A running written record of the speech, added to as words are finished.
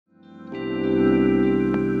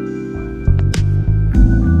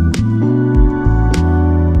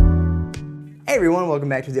welcome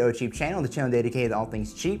back to the O Cheap channel, the channel dedicated to all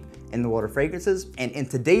things cheap in the world of fragrances. And in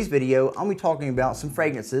today's video, I'll be talking about some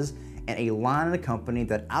fragrances and a line in a company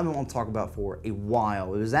that I've been wanting to talk about for a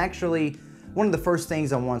while. It was actually one of the first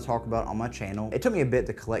things I want to talk about on my channel. It took me a bit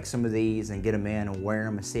to collect some of these and get them in and wear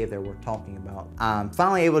them and see if they're worth talking about. I'm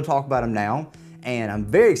finally able to talk about them now, and I'm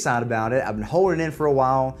very excited about it. I've been holding it in for a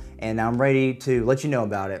while, and now I'm ready to let you know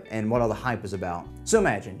about it and what all the hype is about. So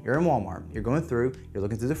imagine you're in Walmart, you're going through, you're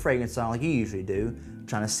looking through the fragrance aisle like you usually do,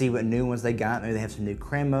 trying to see what new ones they got. Maybe they have some new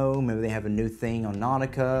Cremo, maybe they have a new thing on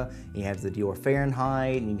Nautica. You have the Dior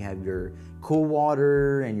Fahrenheit, and you have your Cool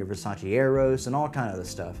Water and your Versace Eros and all kind of other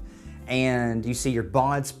stuff. And you see your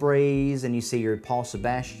bod sprays, and you see your Paul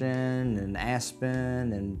Sebastian and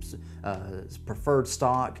Aspen and preferred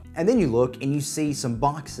stock. And then you look and you see some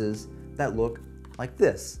boxes that look like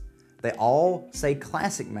this. They all say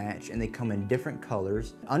classic match, and they come in different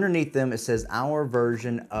colors. Underneath them it says our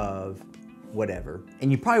version of whatever.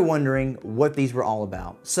 And you're probably wondering what these were all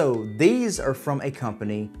about. So these are from a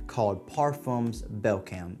company called Parfums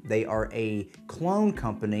Belcam. They are a clone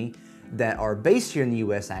company that are based here in the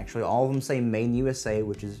US actually. All of them say made in the USA,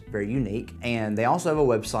 which is very unique. And they also have a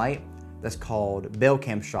website that's called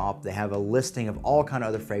Belcam Shop. They have a listing of all kind of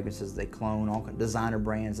other fragrances they clone, all kind of designer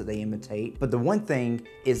brands that they imitate. But the one thing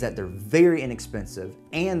is that they're very inexpensive,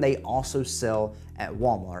 and they also sell at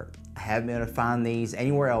Walmart. I haven't been able to find these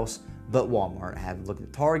anywhere else but Walmart. I haven't looked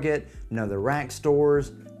at Target, none of the rack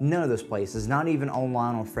stores, none of those places, not even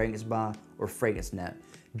online on Fragrance Buy or Fragrance Net.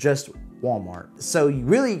 Just Walmart. So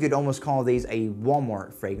you could almost call these a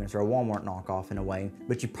Walmart fragrance or a Walmart knockoff in a way,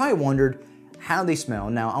 but you probably wondered how they smell.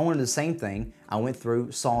 Now, I wanted the same thing. I went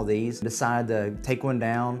through, saw these, decided to take one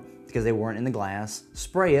down because they weren't in the glass,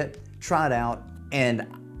 spray it, try it out, and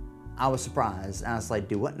I was surprised. I was like,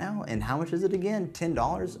 do what now? And how much is it again?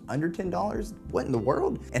 $10? Under $10? What in the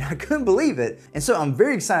world? And I couldn't believe it. And so I'm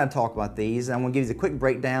very excited to talk about these. I'm gonna give you a quick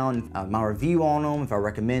breakdown, my review on them, if I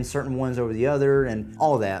recommend certain ones over the other, and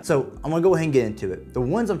all of that. So I'm gonna go ahead and get into it. The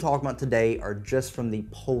ones I'm talking about today are just from the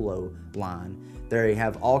Polo line. They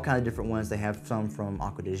have all kinds of different ones. They have some from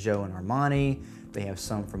Acqua di Gio and Armani. They have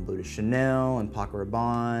some from Bleu de Chanel and Paco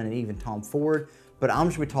Rabanne and even Tom Ford. But I'm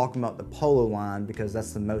just gonna be talking about the Polo line because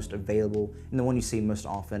that's the most available and the one you see most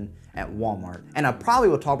often at Walmart. And I probably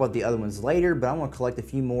will talk about the other ones later, but I'm gonna collect a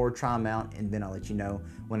few more, try them out, and then I'll let you know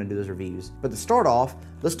when I do those reviews. But to start off,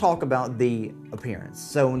 let's talk about the appearance.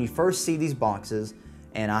 So when you first see these boxes,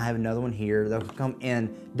 and I have another one here, they'll come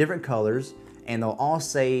in different colors, and they'll all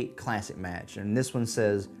say classic match. And this one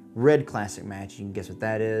says red classic match. You can guess what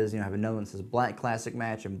that is. You know, I have another one that says black classic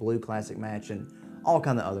match and blue classic match and all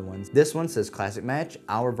kind of other ones. This one says classic match,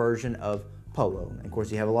 our version of Polo. And of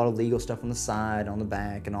course, you have a lot of legal stuff on the side, on the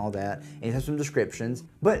back, and all that. And it has some descriptions,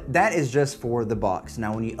 but that is just for the box.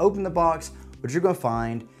 Now, when you open the box, what you're gonna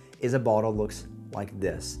find is a bottle looks like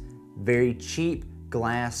this. Very cheap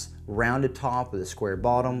glass, rounded top with a square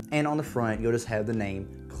bottom. And on the front, you'll just have the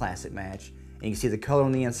name classic match. And you can see the color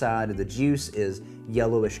on the inside of the juice is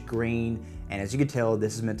yellowish green. And as you can tell,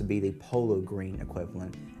 this is meant to be the Polo green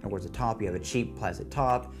equivalent. And of course, the top, you have a cheap plastic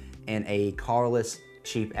top and a colorless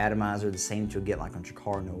cheap atomizer, the same that you'll get like on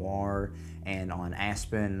Jacquard Noir and on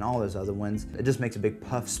Aspen and all those other ones. It just makes a big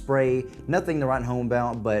puff spray. Nothing to write home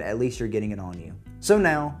about, but at least you're getting it on you. So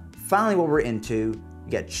now, finally what we're into,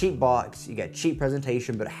 you got cheap box, you got cheap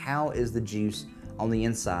presentation, but how is the juice on the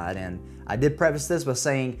inside? And I did preface this by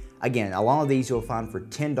saying, again, a lot of these you'll find for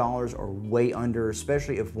 $10 or way under,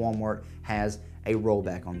 especially if Walmart has a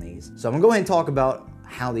rollback on these. So I'm gonna go ahead and talk about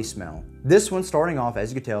how these smell. This one, starting off,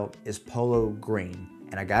 as you can tell, is Polo Green.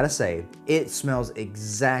 And I gotta say, it smells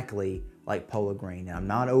exactly like Polo Green. And I'm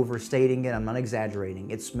not overstating it, I'm not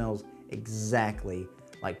exaggerating. It smells exactly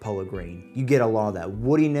like Polo Green. You get a lot of that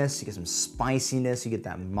woodiness, you get some spiciness, you get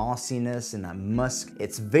that mossiness and that musk.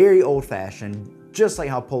 It's very old fashioned, just like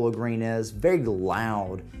how Polo Green is, very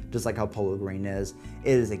loud, just like how Polo Green is.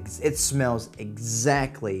 It smells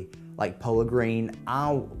exactly like Polo Green.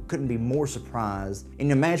 I couldn't be more surprised.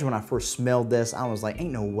 And imagine when I first smelled this, I was like,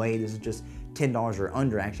 ain't no way, this is just $10 or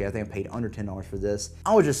under. Actually, I think I paid under $10 for this.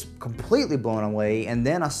 I was just completely blown away. And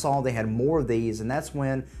then I saw they had more of these, and that's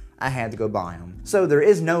when I had to go buy them. So there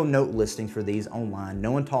is no note listing for these online.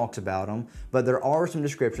 No one talks about them, but there are some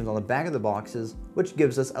descriptions on the back of the boxes, which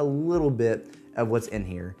gives us a little bit of what's in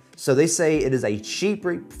here. So they say it is a cheap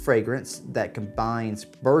fragrance that combines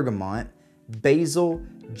bergamot, basil,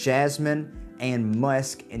 jasmine, and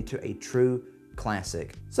musk into a true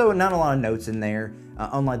classic. So not a lot of notes in there,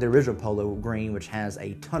 unlike the original Polo Green, which has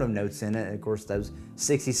a ton of notes in it. And of course, those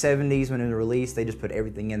 60s, 70s when it was released, they just put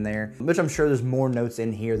everything in there, which I'm sure there's more notes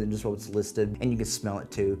in here than just what's listed, and you can smell it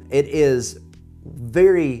too. It is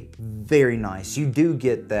Very, very nice. You do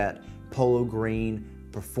get that polo green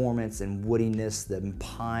performance and woodiness, the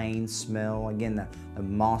pine smell, again, the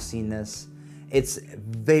mossiness. It's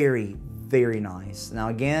very, very nice. Now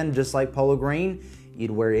again, just like polo green,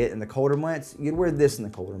 you'd wear it in the colder months. You'd wear this in the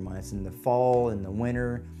colder months, in the fall, in the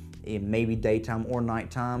winter, maybe daytime or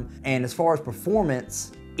nighttime. And as far as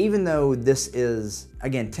performance, even though this is,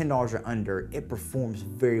 again, $10 or under, it performs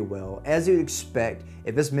very well. As you'd expect,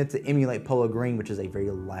 if it's meant to emulate polo green, which is a very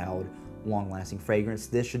loud, long-lasting fragrance,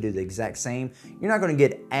 this should do the exact same. You're not gonna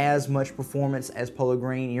get as much performance as polo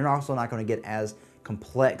green. You're also not gonna get as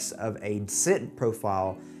complex of a scent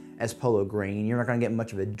profile as polo green. You're not gonna get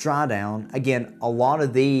much of a dry down. Again, a lot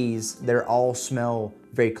of these, they're all smell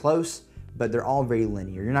very close, but they're all very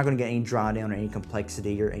linear. You're not gonna get any dry down or any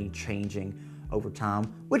complexity or any changing over time,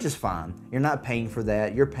 which is fine. You're not paying for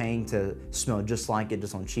that. You're paying to smell just like it,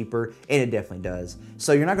 just on cheaper, and it definitely does.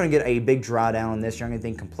 So you're not gonna get a big dry down on this. You're not gonna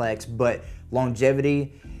think complex, but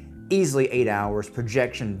longevity, easily 8 hours.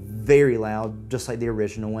 Projection, very loud, just like the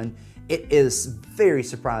original one. It is very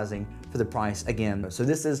surprising for the price again. So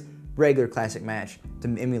this is regular classic match to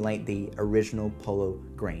emulate the original polo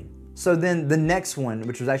green. So then the next one,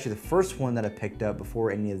 which was actually the first one that I picked up before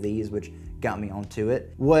any of these, which got me onto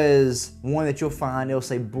it, was one that you'll find, it'll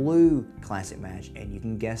say blue classic match, and you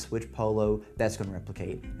can guess which polo that's gonna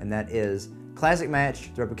replicate. And that is classic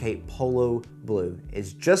match to replicate polo blue.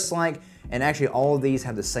 It's just like, and actually all of these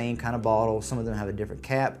have the same kind of bottle. Some of them have a different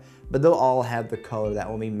cap, but they'll all have the color that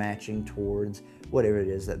will be matching towards whatever it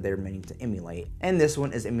is that they're meaning to emulate. And this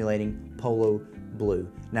one is emulating polo blue.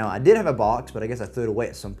 Now I did have a box, but I guess I threw it away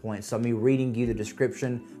at some point. So me reading you the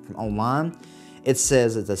description from online. It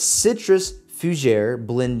says it's a citrus fougere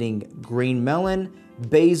blending green melon,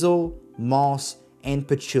 basil, moss, and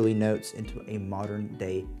patchouli notes into a modern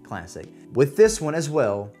day classic. With this one as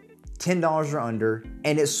well, $10 or under,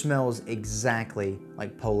 and it smells exactly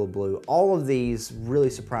like polo blue. All of these really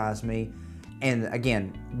surprised me. And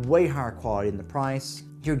again, way higher quality than the price.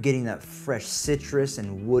 You're getting that fresh citrus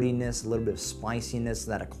and woodiness, a little bit of spiciness,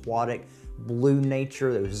 that aquatic blue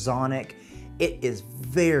nature, the ozonic. It is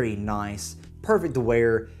very nice, perfect to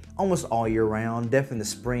wear almost all year round, definitely in the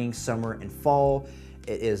spring, summer, and fall.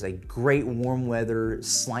 It is a great warm weather,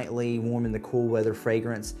 slightly warm in the cool weather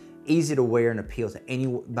fragrance, easy to wear and appeal to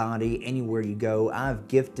anybody, anywhere you go. I've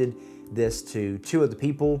gifted this to 2 other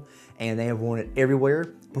people and they have worn it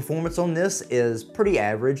everywhere. Performance on this is pretty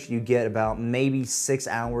average. You get about maybe 6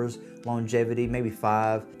 hours longevity, maybe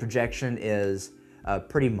 5. Projection is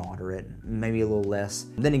pretty moderate, maybe a little less.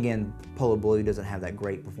 Then again, polo blue doesn't have that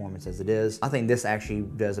great performance as it is. I think this actually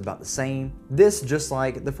does about the same. This, just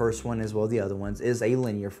like the first one as well the other ones, is a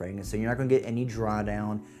linear fragrance, so you're not gonna get any dry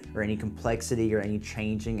down or any complexity or any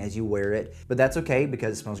changing as you wear it, but that's okay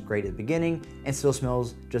because it smells great at the beginning and still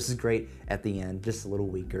smells just as great at the end, just a little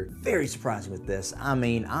weaker. Very surprising with this. I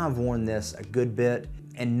mean, I've worn this a good bit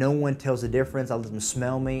and no one tells the difference. I'll let them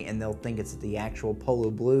smell me and they'll think it's the actual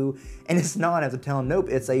polo blue, and it's not. I have to tell them, nope,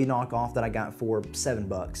 it's a knockoff that I got for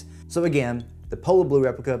 $7. So again, the polo blue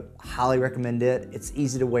replica, highly recommend it. It's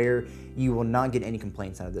easy to wear. You will not get any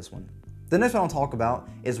complaints out of this one. The next one I'll talk about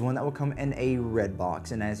is one that will come in a red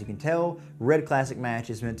box, and as you can tell, red classic match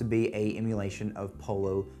is meant to be a emulation of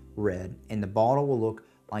polo red, and the bottle will look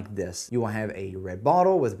like this. You will have a red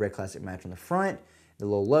bottle with red classic match on the front, the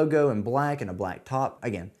little logo in black and a black top.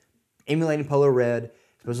 Again, emulating polo red,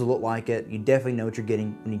 supposed to look like it. You definitely know what you're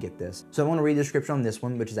getting when you get this. So I want to read the description on this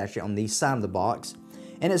one, which is actually on the side of the box.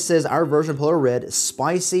 And it says, our version of polo red is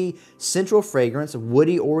spicy, central fragrance,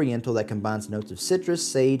 woody oriental that combines notes of citrus,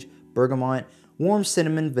 sage, bergamot, warm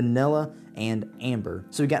cinnamon, vanilla, and amber.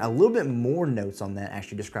 So we got a little bit more notes on that,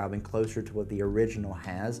 actually describing closer to what the original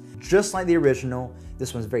has. Just like the original,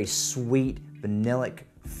 this one's very sweet, vanillic,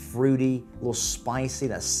 fruity, a little spicy,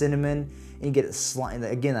 that cinnamon, and you get it slightly,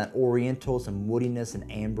 again, that oriental, some woodiness and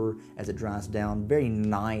amber as it dries down. Very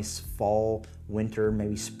nice fall, winter,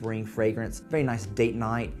 maybe spring fragrance. Very nice date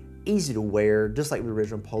night, easy to wear, just like the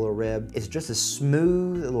original polo red. It's just as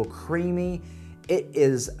smooth, a little creamy. It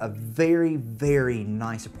is a very, very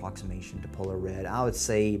nice approximation to polo red. I would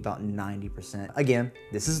say about 90%. Again,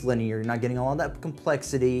 this is linear. You're not getting all that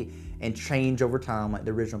complexity and change over time like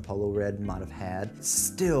the original polo red might have had.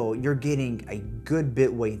 Still, you're getting a good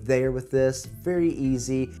bit way there with this. Very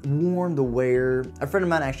easy, warm to wear. A friend of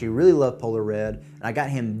mine actually really loved polo red, and I got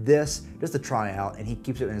him this just to try out, and he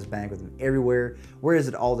keeps it in his bag with him everywhere, wears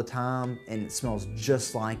it all the time, and it smells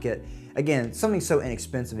just like it. Again, something so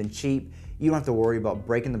inexpensive and cheap, you don't have to worry about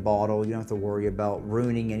breaking the bottle. You don't have to worry about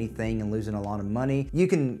ruining anything and losing a lot of money. You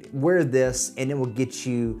can wear this and it will get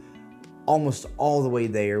you almost all the way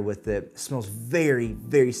there with it. It smells very,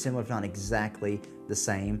 very similar, if not exactly the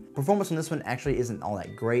same. Performance on this one actually isn't all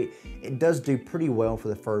that great. It does do pretty well for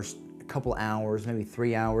the first couple hours, maybe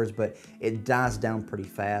 3 hours, but it dies down pretty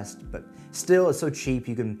fast. But still, it's so cheap,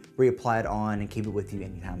 you can reapply it on and keep it with you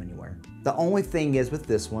anytime, anywhere. The only thing is with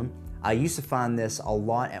this one, I used to find this a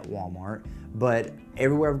lot at Walmart, but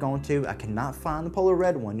everywhere I've gone to, I cannot find the Polo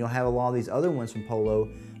Red one. You'll have a lot of these other ones from Polo,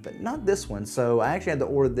 but not this one. So I actually had to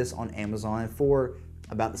order this on Amazon for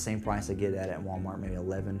about the same price I get at Walmart, maybe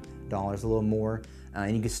 $11, a little more.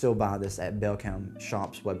 And you can still buy this at Belcam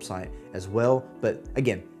Shop's website as well. But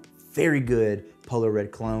again, very good Polo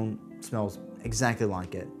Red cologne. Smells exactly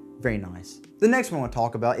like it. Very nice. The next one I want to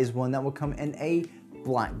talk about is one that will come in a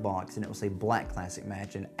black box, and it will say Black Classic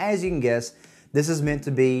Match. And as you can guess, this is meant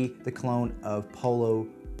to be the clone of Polo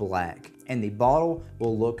Black. And the bottle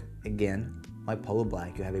will look, again, like Polo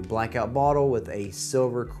Black. You have a blackout bottle with a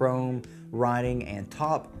silver chrome writing, and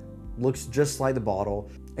top looks just like the bottle,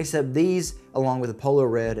 except these, along with the Polo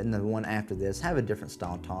Red and the one after this, have a different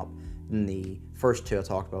style top than the first two I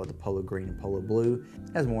talked about, the Polo Green and Polo Blue.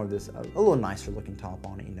 It has more of this, a little nicer looking top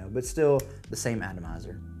on it, you know, but still the same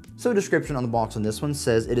atomizer. So description on the box on this one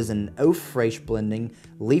says it is an eau fraiche blending,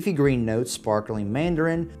 leafy green notes, sparkling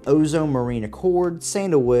mandarin, ouzo marine accord,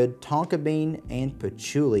 sandalwood, tonka bean, and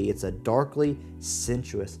patchouli. It's a darkly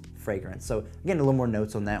sensuous fragrance. So again, a little more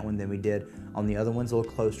notes on that one than we did on the other ones, a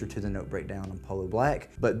little closer to the note breakdown on Polo Black.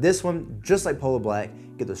 But this one, just like Polo Black,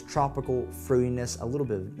 get those tropical fruitiness, a little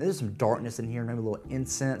bit, there's some darkness in here, maybe a little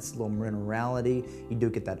incense, a little minerality. You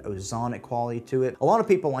do get that ozonic quality to it. A lot of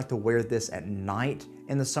people like to wear this at night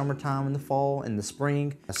in the summertime, in the fall, in the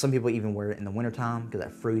spring. Some people even wear it in the wintertime because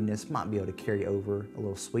that fruitiness might be able to carry over a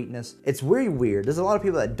little sweetness. It's very weird. There's a lot of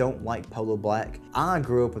people that don't like Polo Black. I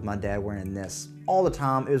grew up with my dad wearing this all the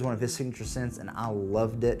time. It was one of his signature scents and I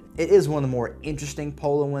loved it. It is one of the more interesting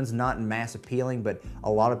Polo ones, not mass appealing, but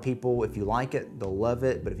a lot of people, if you like it, they'll love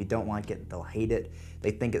it, but if you don't like it, they'll hate it.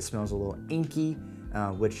 They think it smells a little inky,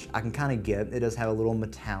 which I can kind of get. It does have a little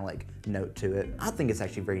metallic note to it. I think it's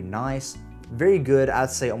actually very nice. Very good, I'd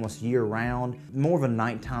say almost year round. More of a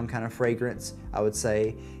nighttime kind of fragrance, I would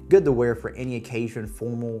say. Good to wear for any occasion,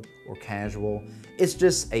 formal or casual. It's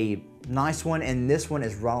just a nice one, and this one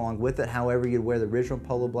is right along with it. However you'd wear the original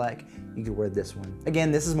Polo Black, you could wear this one.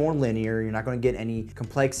 Again, this is more linear. You're not gonna get any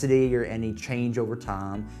complexity or any change over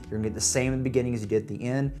time. You're gonna get the same in the beginning as you did at the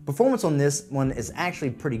end. Performance on this one is actually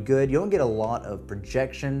pretty good. You don't get a lot of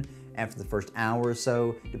projection after the first hour or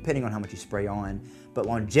so, depending on how much you spray on. But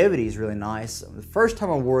longevity is really nice. The first time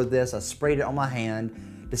I wore this, I sprayed it on my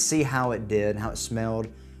hand to see how it did, how it smelled.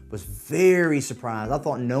 Was very surprised. I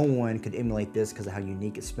thought no one could emulate this because of how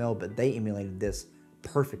unique it smelled, but they emulated this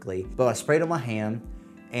perfectly. But I sprayed it on my hand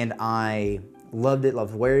and I loved it,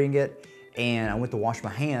 loved wearing it. And I went to wash my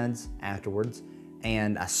hands afterwards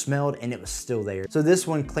and I smelled and it was still there. So this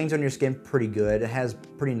one cleans on your skin pretty good. It has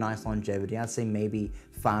pretty nice longevity. I'd say maybe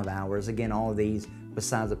 5 hours. Again, all of these,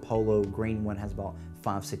 besides the Polo Green one, has about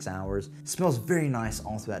 5-6 hours. It smells very nice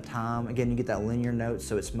all through that time. Again, you get that linear note,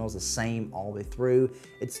 so it smells the same all the way through.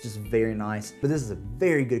 It's just very nice. But this is a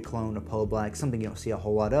very good clone of Polo Black, something you don't see a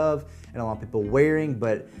whole lot of and a lot of people wearing,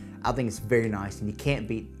 but I think it's very nice and you can't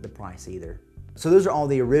beat the price either. So those are all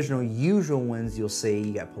the original usual ones you'll see.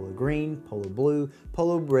 You got Polo Green, Polo Blue,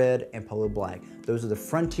 Polo Red, and Polo Black. Those are the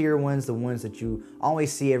frontier ones, the ones that you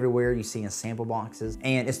always see everywhere, you see in sample boxes.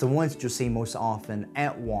 And it's the ones that you'll see most often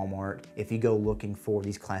at Walmart if you go looking for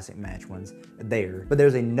these classic match ones there. But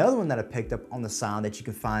there's another one that I picked up on the side that you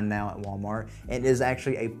can find now at Walmart. And it is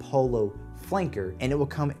actually a Polo flanker. And it will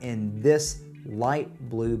come in this light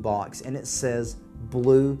blue box and it says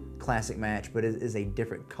Blue Classic Match, but it is a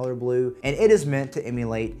different color blue, and it is meant to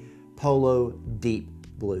emulate Polo Deep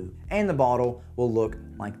Blue. And the bottle will look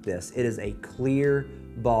like this. It is a clear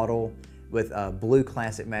bottle with a Blue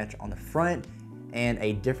Classic Match on the front and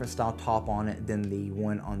a different style top on it than the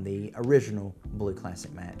one on the original Blue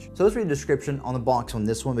Classic Match. So let's read the description on the box on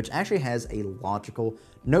this one, which actually has a logical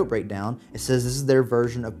note breakdown. It says this is their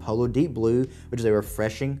version of Polo Deep Blue, which is a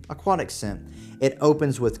refreshing aquatic scent. It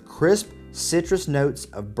opens with crisp citrus notes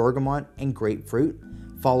of bergamot and grapefruit,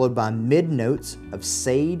 followed by mid notes of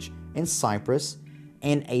sage and cypress,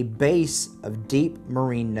 and a base of deep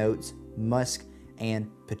marine notes, musk and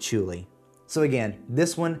patchouli. So again,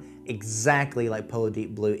 this one exactly like Polo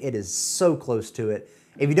Deep Blue. It is so close to it.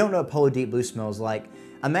 If you don't know what Polo Deep Blue smells like,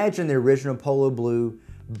 imagine the original Polo Blue,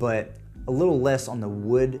 but a little less on the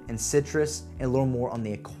wood and citrus and a little more on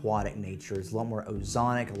the aquatic nature. It's a lot more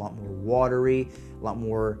ozonic, a lot more watery,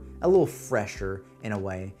 a little fresher in a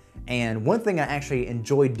way. And one thing I actually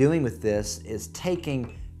enjoy doing with this is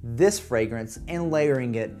taking this fragrance and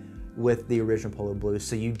layering it with the original Polo Blue.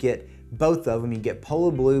 So you get both of them. You get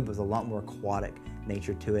Polo Blue with a lot more aquatic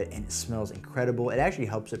nature to it, and it smells incredible. It actually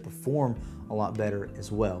helps it perform a lot better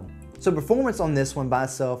as well. So performance on this one by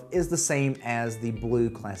itself is the same as the Blue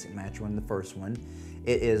Classic Match one, the first one.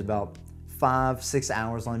 It is about 5-6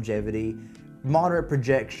 hours longevity, moderate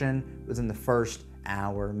projection within the first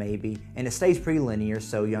hour maybe, and it stays pretty linear,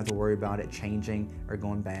 so you don't have to worry about it changing or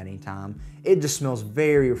going bad anytime. It just smells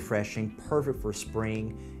very refreshing, perfect for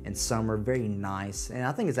spring and summer, very nice, and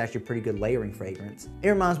I think it's actually a pretty good layering fragrance. It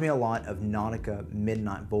reminds me a lot of Nautica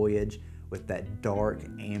Midnight Voyage with that dark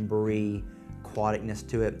ambery aquaticness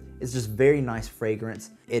to it. It's just very nice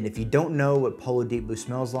fragrance, and if you don't know what Polo Deep Blue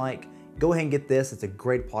smells like, go ahead and get this. It's a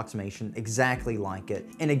great approximation, exactly like it.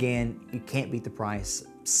 And again, you can't beat the price.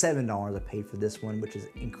 $7 I paid for this one, which is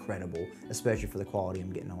incredible, especially for the quality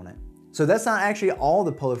I'm getting on it. So that's not actually all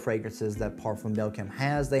the Polo fragrances that Parfums Belcam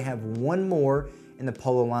has. They have one more in the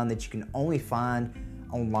Polo line that you can only find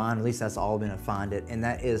online, at least that's all I've been able to find it, and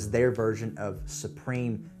that is their version of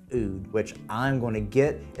Supreme Oud, which I'm going to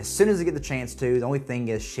get as soon as I get the chance to. The only thing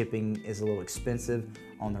is shipping is a little expensive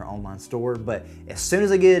on their online store, but as soon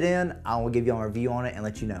as I get it in, I will give you a review on it and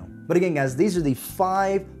let you know. But again, guys, these are the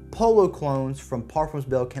 5 Polo clones from Parfums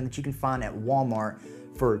Belcam that you can find at Walmart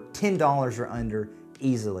for $10 or under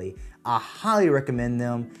easily. I highly recommend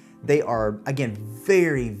them. They are, again,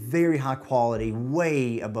 very, very high quality,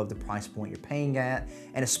 way above the price point you're paying at,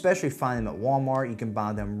 and especially find them at Walmart. You can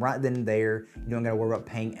buy them right then and there. You don't gotta worry about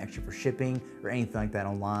paying extra for shipping or anything like that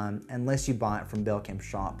online, unless you buy it from Belcam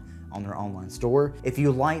Shop on their online store. If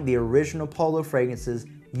you like the original Polo fragrances,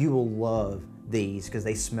 you will love these because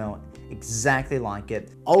they smell exactly like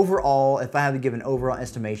it. Overall, if I have to give an overall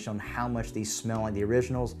estimation on how much these smell like the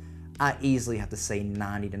originals, I easily have to say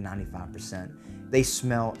 90 to 95%. They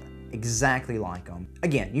smell exactly like them.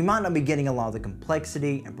 Again, you might not be getting a lot of the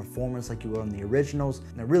complexity and performance like you will in the originals.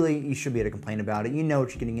 Now really, you should be able to complain about it. You know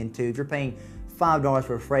what you're getting into. If you're paying $5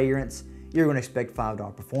 for a fragrance, you're gonna expect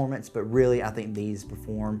 $5 performance, but really I think these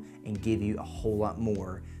perform and give you a whole lot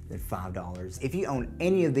more than $5. If you own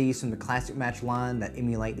any of these from the Classic Match line that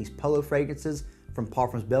emulate these Polo fragrances from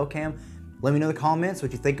Parfums Belcam, let me know in the comments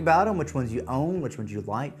what you think about them, which ones you own, which ones you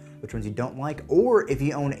like, which ones you don't like, or if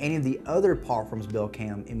you own any of the other Parfums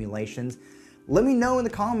Belcam emulations, let me know in the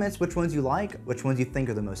comments which ones you like, which ones you think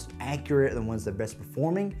are the most accurate, the ones that are best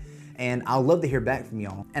performing, and I'll love to hear back from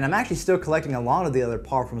y'all. And I'm actually still collecting a lot of the other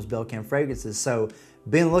Parfums Belcam fragrances, so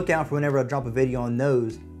be on the lookout for whenever I drop a video on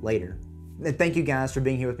those later. And thank you guys for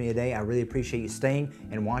being here with me today. I really appreciate you staying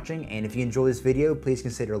and watching, and if you enjoyed this video, please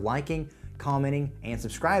consider liking, commenting, and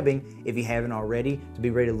subscribing if you haven't already to be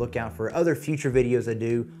ready to look out for other future videos I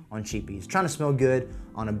do on cheapies, trying to smell good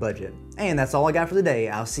on a budget. And that's all I got for today.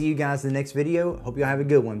 I'll see you guys in the next video. Hope y'all have a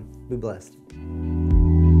good one. Be blessed.